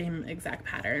all the same exact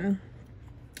pattern.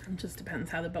 It just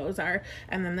depends how the bows are.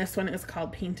 And then this one is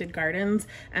called Painted Gardens,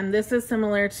 and this is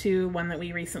similar to one that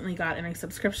we recently got in a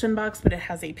subscription box, but it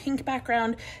has a pink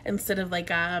background instead of like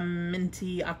a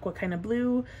minty aqua kind of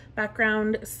blue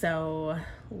background. So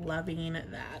loving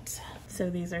that. So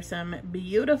these are some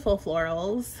beautiful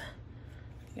florals.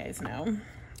 You guys know,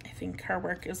 I think her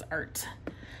work is art.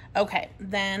 Okay,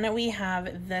 then we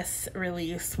have this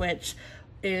release, which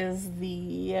is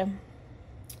the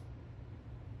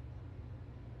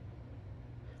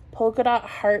polka dot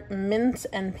heart mint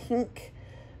and pink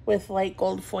with light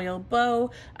gold foil bow.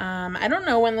 I don't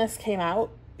know when this came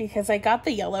out, because I got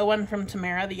the yellow one from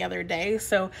Tamara the other day,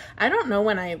 so I don't know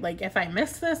when if I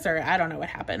missed this, or I don't know what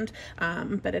happened.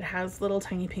 But it has little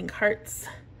tiny pink hearts,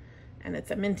 and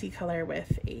it's a minty color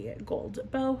with a gold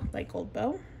bow, light gold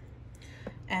bow.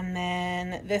 And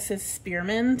then this is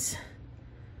spearmint.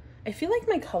 I feel like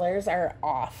my colors are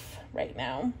off right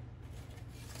now.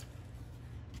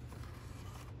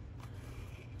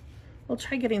 We'll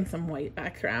try getting some white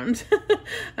background.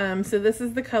 So this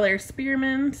is the color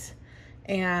Spearmint,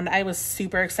 and I was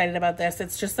super excited about this.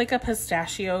 It's just like a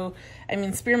pistachio. I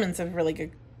mean, spearmint's a really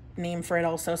good name for it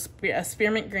also. A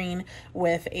spearmint green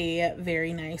with a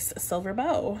very nice silver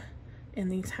bow in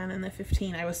the 10 and the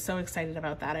 15. I was so excited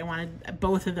about that. I wanted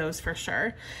both of those for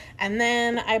sure. And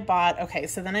then I bought,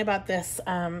 then I bought this,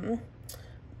 what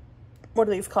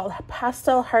are these called?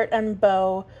 Pastel Heart and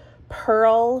Bow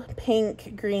pearl,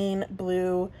 pink, green,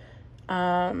 blue,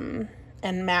 and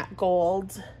matte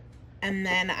gold. And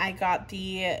then I got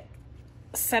the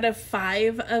set of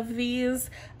 5 of these,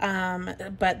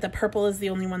 but the purple is the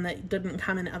only one that didn't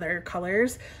come in other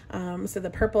colors. So the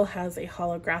purple has a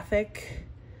holographic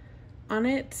on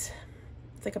it.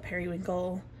 It's like a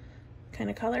periwinkle kind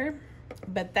of color.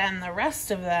 But then the rest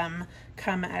of them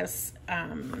come as,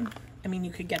 I mean,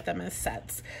 you could get them as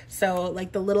sets. So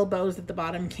like the little bows at the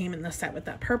bottom came in the set with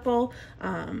that purple,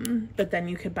 but then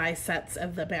you could buy sets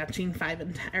of the matching 5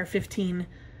 and 10, or 15,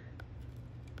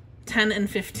 10 and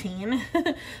 15.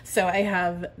 So I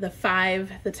have the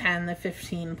 5, the 10, the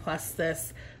 15, plus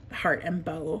this heart and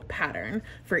bow pattern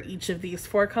for each of these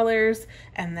 4 colors.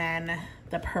 And then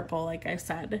the purple, like I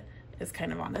said, is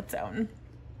kind of on its own.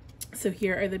 So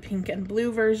here are the pink and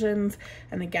blue versions,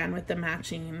 and again with the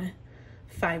matching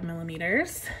 5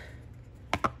 millimeters.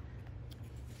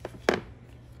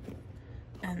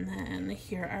 And then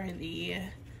here are the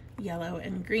yellow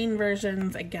and green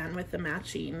versions, again with the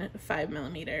matching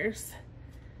 5mm.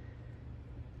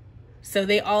 So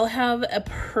they all have a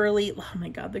pearly, oh my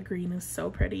God, the green is so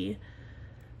pretty.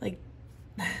 Like,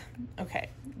 okay,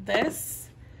 this,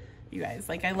 you guys,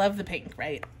 like I love the pink,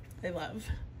 right? I love,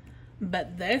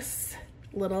 but this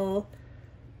little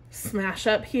smash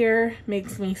up here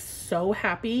makes me so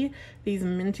happy. These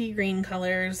minty green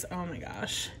colors, oh my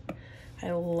gosh. I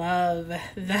love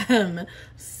them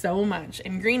so much.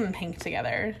 And green and pink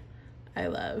together. I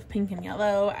love pink and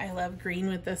yellow. I love green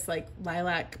with this like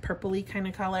lilac purpley kind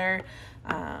of color.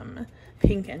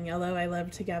 Pink and yellow I love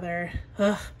together.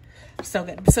 Ugh, so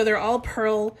good. So they're all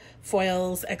pearl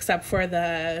foils except for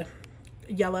the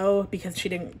yellow because she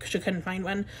couldn't find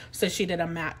one. So she did a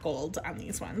matte gold on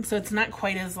these ones. So it's not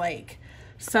quite as like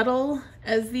subtle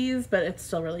as these, but it's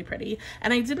still really pretty.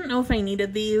 And I didn't know if I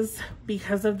needed these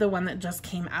because of the one that just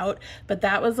came out, but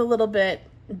that was a little bit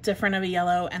different of a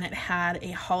yellow and it had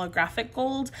a holographic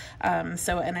gold. And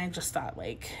I just thought,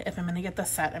 like, if I'm gonna get the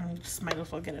set, I just might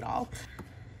as well get it all.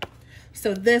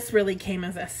 So this really came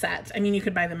as a set. I mean, you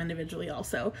could buy them individually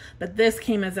also, but this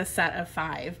came as a set of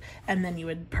 5, and then you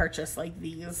would purchase like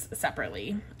these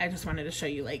separately. I just wanted to show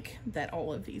you like that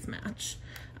all of these match.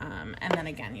 And then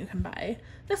again, you can buy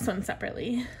this one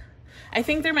separately. I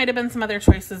think there might have been some other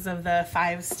choices of the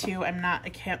 5s too. I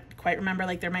can't quite remember.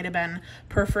 Like there might have been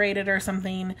perforated or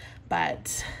something,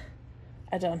 but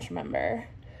I don't remember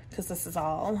because this is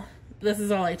all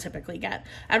I typically get.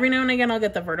 Every now and again, I'll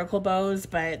get the vertical bows,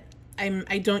 but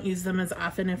I don't use them as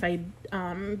often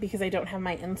because I don't have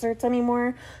my inserts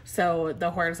anymore. So the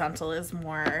horizontal is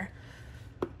more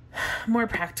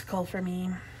practical for me.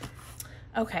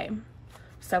 Okay.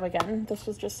 So again, this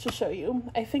was just to show you.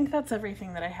 I think that's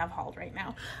everything that I have hauled right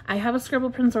now. I have a Scribble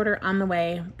Prints order on the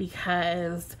way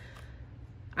because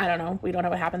I don't know, we don't know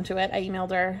what happened to it. I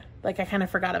emailed her, like I kind of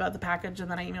forgot about the package, and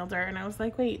then I emailed her and I was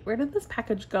like, wait, where did this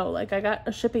package go? Like I got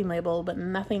a shipping label, but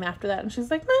nothing after that. And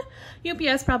she's like, meh,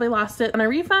 UPS probably lost it. On a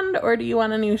refund, or do you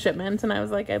want a new shipment? And I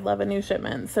was like, I'd love a new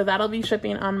shipment. So that'll be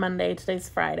shipping on Monday. Today's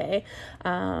Friday.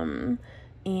 And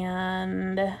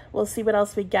we'll see what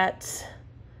else we get.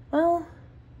 Well,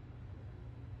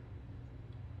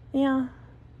 yeah,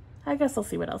 I guess I'll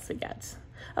see what else we get.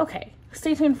 Okay,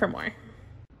 stay tuned for more.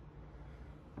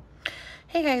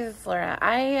 Hey guys, it's Laura.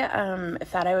 I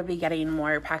thought I would be getting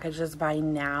more packages by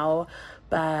now,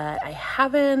 but I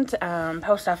haven't.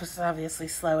 Post office is obviously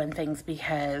slow and things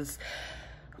because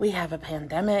we have a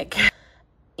pandemic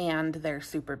and they're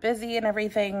super busy and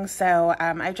everything. So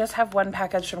I just have one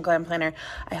package from Glam Planner.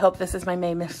 I hope this is my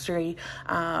May mystery.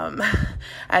 And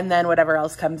then whatever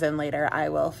else comes in later, I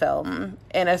will film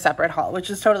in a separate haul, which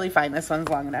is totally fine. This one's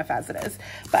long enough as it is.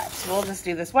 But we'll just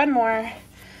do this one more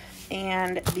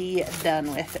and be done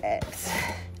with it.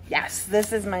 Yes,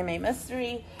 this is my May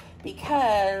mystery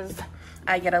because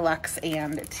I get a Luxe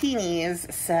and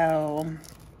Teenies. So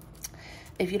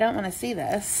if you don't want to see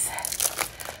this,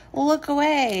 look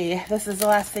away. This is the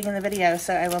last thing in the video,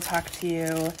 so I will talk to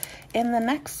you in the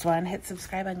next one. Hit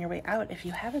subscribe on your way out if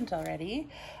you haven't already.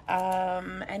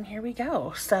 And here we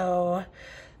go. So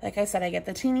like I said, I get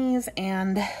the Teenies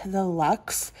and the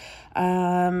Luxe.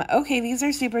 Okay, these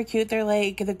are super cute. They're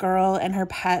like the girl and her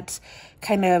pet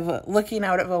kind of looking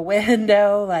out of a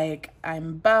window like,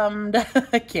 I'm bummed,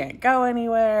 I can't go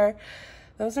anywhere.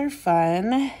 Those are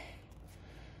fun.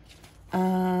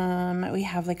 We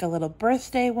have like a little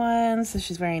birthday one. So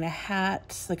she's wearing a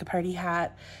hat, like a party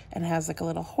hat, and has like a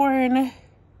little horn.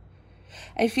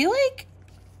 I feel like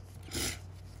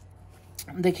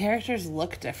the characters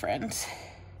look different.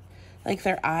 Like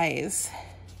their eyes.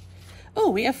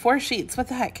 Oh, we have 4 sheets. What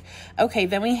the heck? Okay,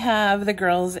 then we have the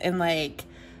girls in like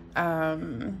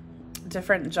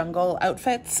different jungle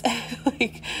outfits.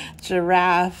 Like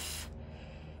giraffe.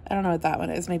 I don't know what that one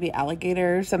is. Maybe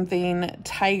alligator or something.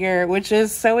 Tiger, which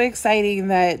is so exciting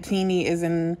that Teenie is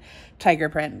in tiger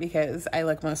print because I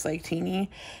look most like Teenie.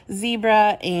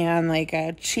 Zebra and like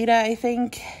a cheetah, I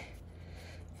think.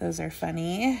 Those are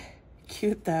funny.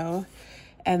 Cute though.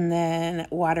 And then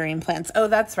watering plants. Oh,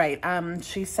 that's right.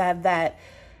 She said that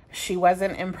she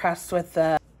wasn't impressed with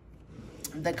the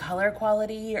color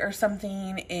quality or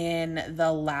something in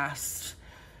the last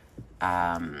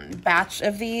batch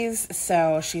of these,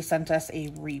 so she sent us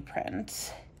a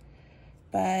reprint.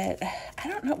 But I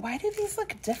don't know, why do these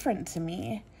look different to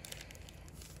me?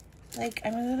 Like,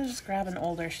 I'm gonna just grab an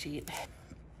older sheet.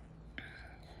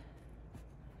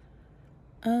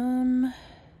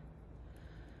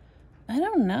 I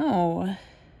don't know.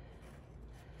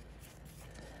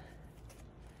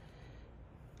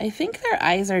 I think their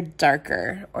eyes are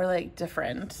darker or like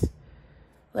different.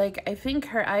 Like, I think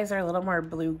her eyes are a little more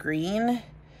blue-green,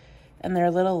 and they're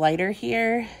a little lighter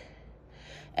here.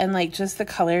 And, like, just the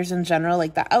colors in general,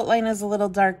 like, the outline is a little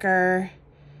darker.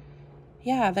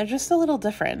 Yeah, they're just a little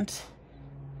different.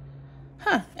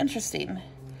 Huh, interesting.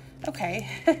 Okay.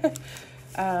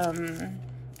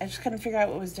 I just couldn't figure out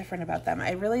what was different about them.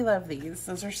 I really love these.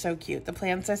 Those are so cute. The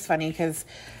plants is funny because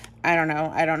I don't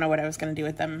know what I was going to do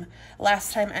with them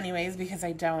last time anyways, because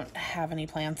I don't have any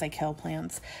plants. I kill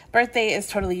plants. Birthday is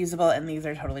totally usable, and these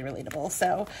are totally relatable.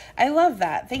 So I love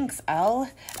that. Thanks, Elle.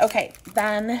 Okay,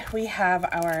 then we have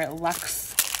our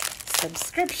Luxe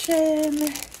subscription.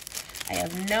 I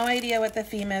have no idea what the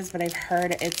theme is, but I've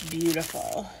heard it's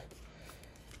beautiful.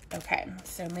 Okay,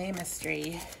 so May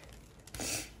Mystery.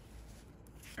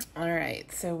 All right,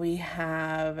 so we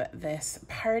have this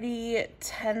party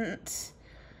tent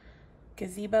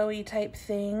gazebo-y type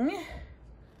thing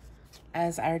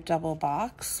as our double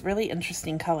box. Really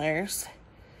interesting colors.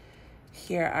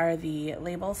 Here are the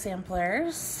label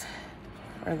samplers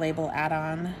or label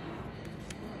add-on.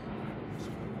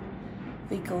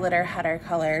 The glitter header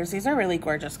colors. These are really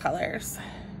gorgeous colors.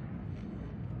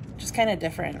 Just kind of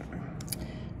different.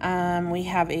 We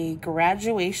have a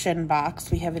graduation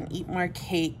box. We have an Eat More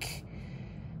Cake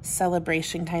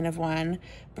celebration kind of one.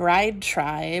 Bride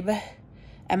Tribe.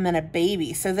 And then a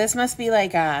baby. So this must be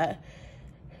like a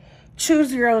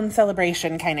choose your own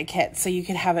celebration kind of kit. So you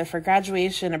could have it for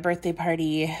graduation, a birthday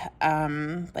party,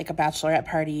 like a bachelorette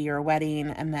party or a wedding,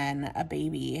 and then a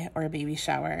baby or a baby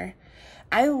shower.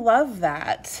 I love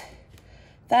that.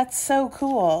 That's so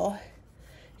cool.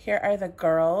 Here are the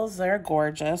girls. They're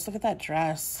gorgeous. Look at that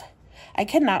dress. I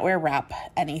cannot wear wrap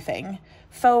anything.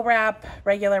 Faux wrap,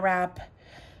 regular wrap.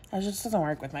 It just doesn't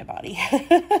work with my body.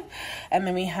 And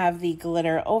then we have the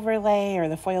glitter overlay or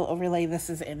the foil overlay. This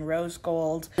is in rose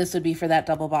gold. This would be for that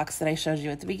double box that I showed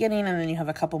you at the beginning. And then you have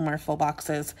a couple more full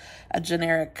boxes, a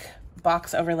generic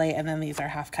box overlay, and then these are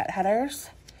half cut headers.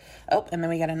 Oh, and then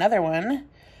we got another one.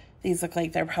 These look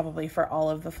like they're probably for all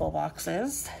of the full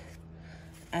boxes.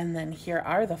 And then here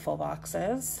are the full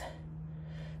boxes.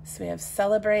 So we have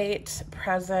celebrate,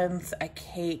 presents, a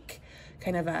cake,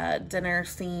 kind of a dinner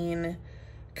scene,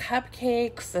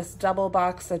 cupcakes, this double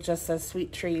box that just says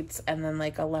sweet treats, and then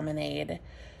like a lemonade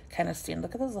kind of stand.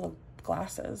 Look at those little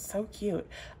glasses. So cute.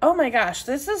 Oh my gosh,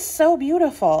 this is so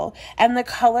beautiful. And the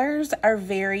colors are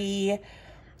very,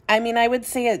 I mean, I would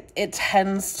say it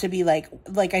tends to be like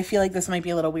I feel like this might be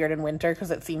a little weird in winter because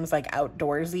it seems like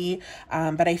outdoorsy,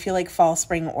 but I feel like fall,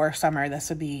 spring, or summer, this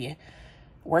would be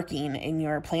working in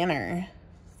your planner,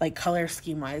 like color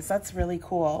scheme wise. That's really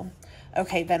cool.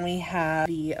 Okay, then we have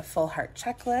the full heart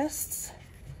checklists.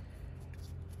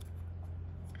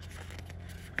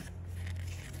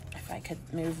 If I could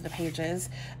move the pages.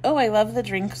 Oh, I love the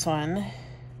drinks one.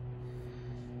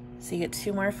 So you get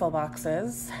 2 more full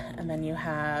boxes, and then you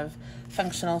have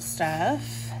functional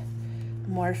stuff,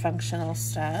 more functional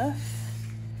stuff,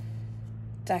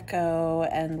 deco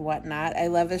and whatnot. I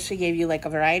love that she gave you like a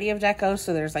variety of deco.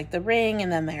 So there's like the ring,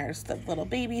 and then there's the little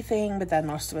baby thing, but then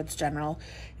most of it's general.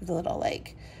 The little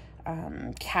like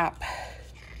cap.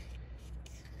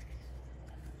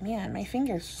 Man, my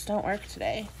fingers just don't work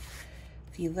today.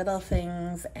 The little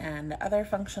things and other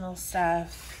functional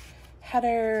stuff.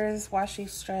 Headers, washi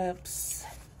strips,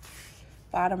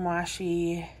 bottom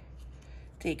washi,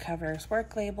 date covers,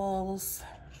 work labels.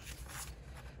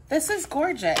 This is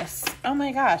gorgeous. Oh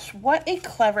my gosh, what a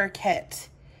clever kit.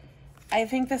 I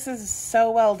think this is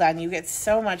so well done. You get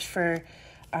so much for,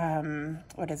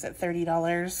 what is it,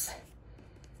 $30?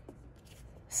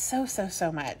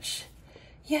 So much.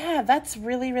 Yeah, that's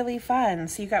really, really fun.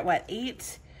 So you got what,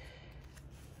 8,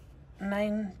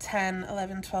 9, 10,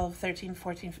 11, 12, 13,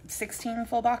 14, 16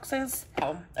 full boxes.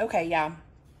 Oh, okay, yeah.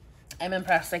 I'm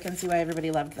impressed. I can see why everybody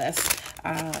loved this.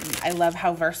 I love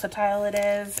how versatile it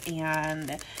is,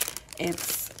 and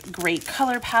it's great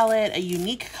color palette, a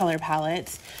unique color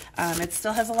palette. It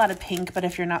still has a lot of pink, but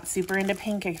if you're not super into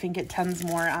pink, I think it tends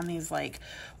more on these like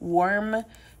warm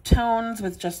tones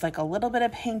with just like a little bit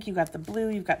of pink. You got the blue,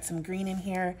 you've got some green in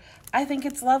here. I think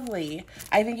it's lovely.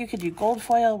 I think you could do gold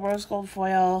foil, rose gold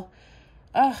foil.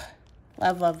 Ugh,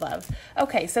 love, love, love.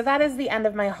 Okay, so that is the end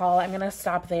of my haul. I'm going to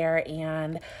stop there,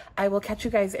 and I will catch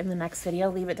you guys in the next video.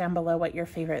 Leave it down below what your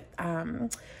favorite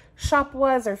shop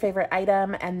was or favorite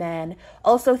item. And then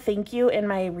also thank you in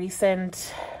my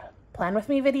recent plan with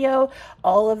me video,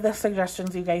 all of the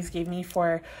suggestions you guys gave me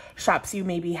for shops you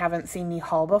maybe haven't seen me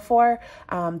haul before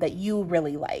that you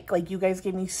really like. Like, you guys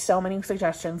gave me so many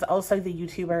suggestions. Also the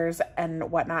YouTubers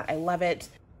and whatnot. I love it.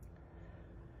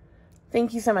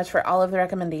 Thank you so much for all of the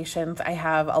recommendations. I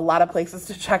have a lot of places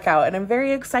to check out, and I'm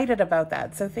very excited about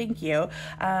that. So thank you.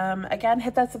 Again,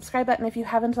 hit that subscribe button if you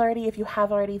haven't already. If you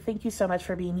have already, thank you so much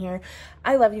for being here.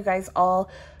 I love you guys all.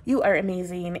 You are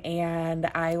amazing, and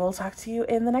I will talk to you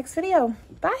in the next video.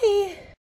 Bye.